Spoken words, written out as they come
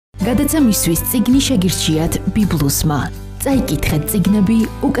გადაცემისთვის წიგნი შეგირჩიათ ბიბლუსმა. წაიკითხეთ წიგნები,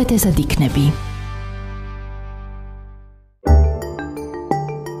 უკეთესად იქნები.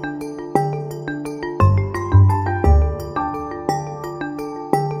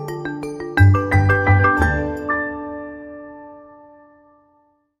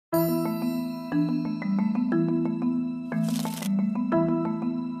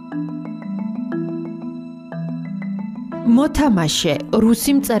 მოთამაშე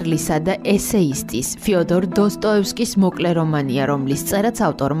რუსი მწერლისა და ესეისტის ფიოდორ დოსტოევსკის მოკლე რომანია, რომლის წერაც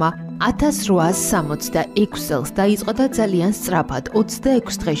ავტორმა 1866 წელს დაიწყო და ძალიან სწრაფად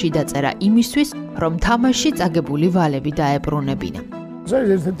 26 დღეში დაწერა იმისთვის, რომ თამაში წაგებული ვალები დაებრუნებინა.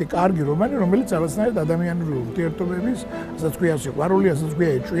 ეს ერთი კარგი რომანი, რომელიც არასნაირად ადამიანური ურთიერთობების, რასაც ქვია სიყვარული, რასაც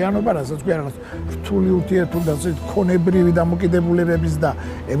ქვია ეჭვიანობა, რასაც ქვია რაღაც რთული ურთიერთობა, ქონებრივი დამოკიდებულებების და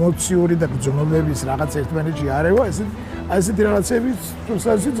ემოციური და გრძნობების რაღაც ერთმანეთში არევა, ესეთი რაღაცები თუმცა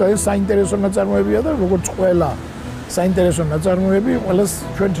ძალიან საინტერესო ნაწარმოებია და როგორც ყველა საინტერესო ნაწარმოები, ყველას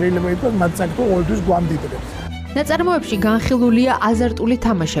ჩვენ შეიძლება ითქვას მათ საკითხს ყოველთვის გვამდიდრებს. ნაწარმოებში განხილულია აზარტული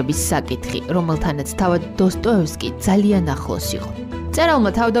თამაშების საკითხი, რომელთანაც თავად დოსტოევსკი ძალიან ახლოს იყო.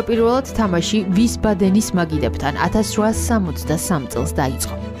 წერალმა თავდაპირველად თამაში ვისბადენის მაგიდებთან 1863 წელს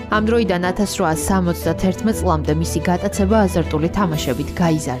დაიწყო. ამ დროიდან 1871 წლამდე მისი გატაცება აზარტული თამაშებით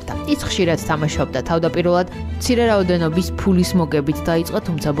გაიზარდა. ის ხშირად თამაშობდა, თავდაპირველად მცირე რაოდენობის ფულის მოგებით დაიწყო,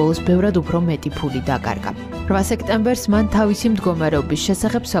 თუმცა ბოლოს ბევრად უფრო მეტი ფული დაკარგა. 8 სექტემბერს მან თავისი მდგომარეობის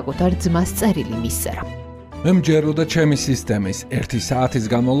შესახებ საკუთარ ძმას წერილი მისწერა. მე მჯეროდა ჩემი სისტემის 1 საათის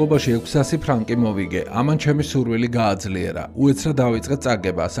განმავლობაში 600 ფრანკი მოვიგე. ამან ჩემი სურვილი გააძლიერა. უეცრად დავიწყე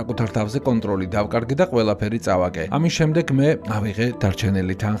წაგება, საკუთარ თავზე კონტროლი დავკარგე და ყველაფერი წავაგე. ამის შემდეგ მე ავიღე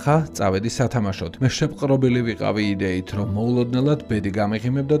დარჩენილი თანხა, წავედი სათამაშოდ. მე შეპყრობილი ვიყავი იდეით, რომ მოულოდნელად ბედი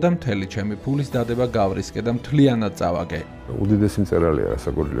გამიღიმებდა და მთელი ჩემი ფულის დადება გავრისკე და მთლიანად წავაგე. უდიდესი მწერალია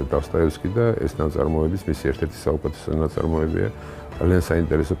რასაკვირველია დოსტოევსკი და ეს ნაწარმოების მისი ერთ-ერთი საუკეთესო ნაწარმოებია. ძალიან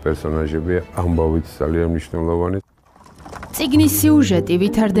საინტერესო პერსონაჟებია, ამბავით ძალიან მნიშვნელოვანი. წიგნის სიუჟეტი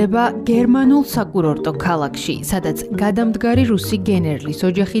ვითარდება გერმანულ საკურორტო ქალაქში, სადაც გადამდგარი რუსი გენერლის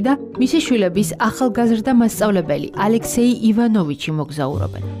ოჯახი და მისი შვილების ახალგაზრდა მასწავლებელი ალექსეი ივანოვიჩი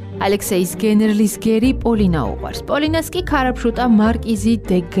მოგზაურობენ. ალექსეის გენერლის გერი პოლინა უყვარს. პოლინას კი ქარაფშუტა მარკიზი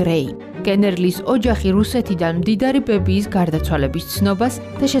დე გრეი. გენერლის ოჯახი რუსეთიდან მდიდარი ბებიის გარდაცვალების ცნობას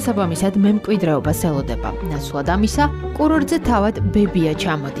და შესაბამისად მემკვიდრეობას ელოდება. ნაცვლად ამისა, კურორტზე თავად ბებია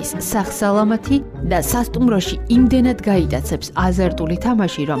ჩამოდის, სახსალამათი და სასტუმროში იმდენად გაიტაცებს აზარტული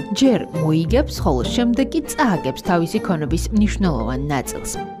თამაში, რომ ჯერ მოიგებს, ხოლო შემდეგ კი წააგებს თავისი ქონების მნიშვნელოვან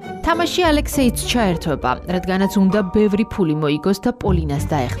ნაწილს. თამაში ალექსეიც ჩაერთვება, რადგანაც უნდა ბევრი ფული მოიგოს და პოლინას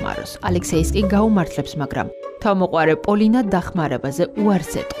დაეხმაროს. ალექსეის კი გაუმართლებს, მაგრამ თავმოყვარე პოლინა დახმარებაზე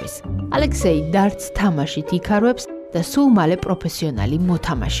უარს ეტყვის. ალექსეი დარტს თამაშით იქარვებს და სულ მალე პროფესიონალი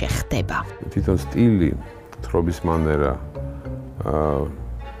მოთამაშე ხდება. თვითონ სტილი, თხრობის მანერა,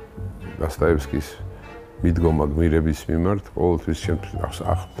 დოსტოევსკის მიდგომა გმირების მიმართ ყოველთვის ჩემს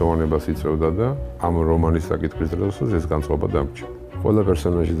აღფრთოვანებას იწვევდა და ამ რომანის საკითხის დროს ეს განწყობა დამჭირდა. ყველა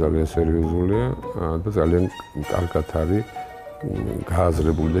პერსონაჟი ძალიან სერიოზულია და ძალიან კარგად არის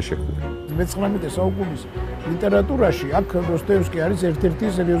გააზრებული და შექმნილი. 19 საუკუნის ლიტერატურაში აქ დოსტოევსკი არის ერთ-ერთი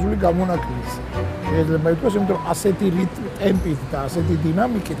სერიოზული გამონაკლისი. შეიძლება ითქვას, იმიტომ რომ ასეთი ტემპით და ასეთი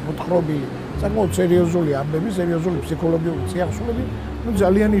დინამიკით მოთხრობილი, საკმაოდ სერიოზული ამბები, სერიოზული ფსიქოლოგიური წიაღისეულები,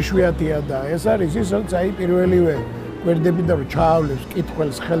 ძალიან იშვიათია და ეს არის ის, რაც აი პირველივე გვერდებიდან რომ ჩაავლებს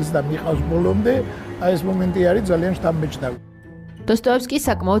კითხველს ხელს და მიყავს ბოლომდე, აი ეს მომენტი არის ძალიან შთამბეჭდავი. დოსტოევსკი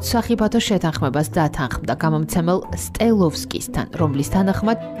საკმაოდ სახიფათო შეთანხმებას დათანხმდა გამომცემელ სტელოვსკისთან, რომლის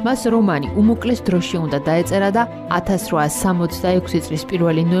თანახმად მას რომანი უმოკლეს დროში უნდა დაეწერა და 1866 წლის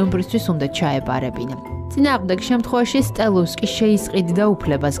 1 ნოემბრისთვის უნდა ჩაეპარებინა. წინააღმდეგ შემთხვევაში სტელოვსკი შეისყიდდა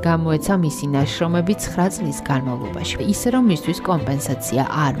უფლებას გამოეცა მისი ნაშრომები 9 წლის განმავლობაში, ისე რომ მისთვის კომპენსაცია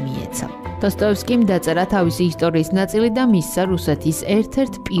არ მიეცა. დოსტოევსკიმ დაწერა თავისი ისტორიის ნაწილი და მისცა რუსეთის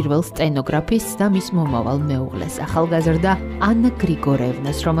ერთ-ერთ პირველ სტენოგრაფისტს და მის მომავალ მეუღლეს, ახალგაზრდა ანა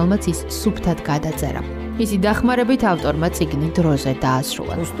გრიგორევნას, რომელმაც ის სუფთად გადაწერა. მისი დახმარებით ავტორმა წიგნი დროზე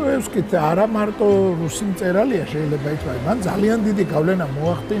დაასრულა. დოსტოევსკი არა მარტო რუსი მწერალია, შეიძლება ითქვას, მან ძალიან დიდი გავლენა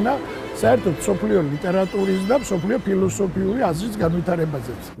მოახდინა საერთოდ მსოფლიო ლიტერატურის და მსოფლიო ფილოსოფიური აზრის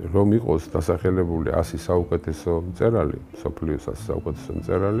განვითარებაზეც. რომ იყოს დასახელებული 100 საუკეთესო მწერალი, მსოფლიოს 100 საუკეთესო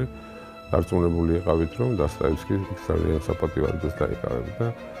მწერალი, დარწმუნებული იყავით, რომ დოსტოევსკი ძალიან საპატიო ადგილს დაიკავებდა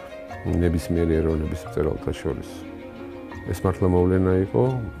ნებისმიერი ეროვნების მწერალთა შორის. ეს მართლა მოვლენა იყო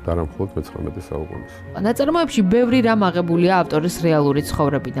და არა მხოლოდ 19 საუკუნის. ნაწარმოებში ბევრი რამ აღებულია ავტორის რეალური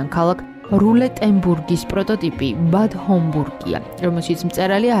ცხოვრებიდან. ქალაქ რულეტენბურგის პროტოტიპი ბად ჰომბურგია, რომელშიც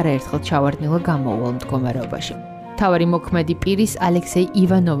მწერალი არაერთხელ ჩავარდნილა გამოუვალ მდგომარეობაში. მთავარი მოქმედი პირის ალექსეი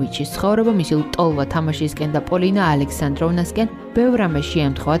ივანოვიჩის ცხოვრება მისი ლტოლვა თამაშისკენ და პოლინა ალექსანდროვნასკენ ბევრ რამე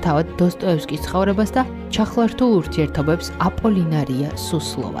შეემთხვევა თავად დოსტოევსკის ცხოვრებას და ჩახლართულ ურთიერთობებს აპოლინარია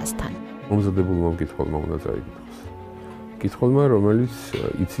სუსლოვასთან. მომზადებულმა მკითხველმა უნდა წაიკითხოს. მკითხველმა, რომელიც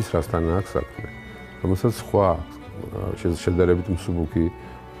იცის რასთან აქვს საქმე, რომელსაც სხვა შედარებით მსუბუქი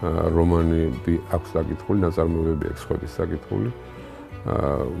რომანები აქვს საკითხული, ნაწარმოებები აქვს სხვების საკითხული.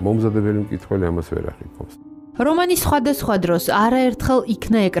 მომზადებელი მკითხველი ამას ვერ ახიფობს. რომანი სხვადასხვა დროს არაერთხელ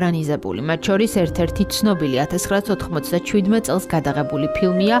იქნა ეკრანიზებული, მათ შორის ერთ-ერთი ცნობილი 1997 წელს გადაღებული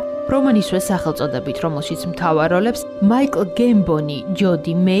ფილმია რომანისვე სახელწოდებით, რომელშიც მთავარ როლებს მაიკლ გემბონი,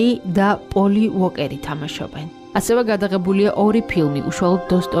 ჯოდი მეი და პოლი უოკერი თამაშობენ. ასევე გადაღებულია ორი ფილმი უშუალოდ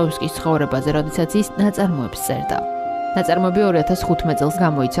დოსტოევსკის ცხოვრებაზე, როდესაც ის ნაწარმოებს წერდა. ნაწარმოები 2015 წელს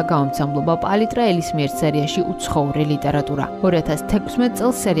გამოიცა გამომცემლობა პალიტრა ელის მიერ სერიაში უცხოური ლიტერატურა. 2016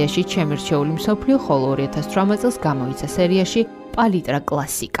 წელს სერიაში შემირჩეული მსოფლიო, ხოლო 2018 წელს გამოიცა სერიაში პალიტრა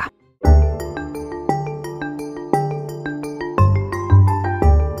კლასიკა.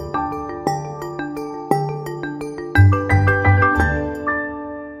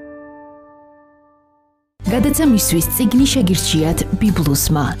 გადაცემისთვის წიგნი შეგირჩიათ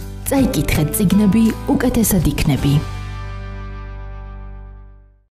ბიბლუსმა. წაიკითხეთ წიგნები, უკეთესად იქნები.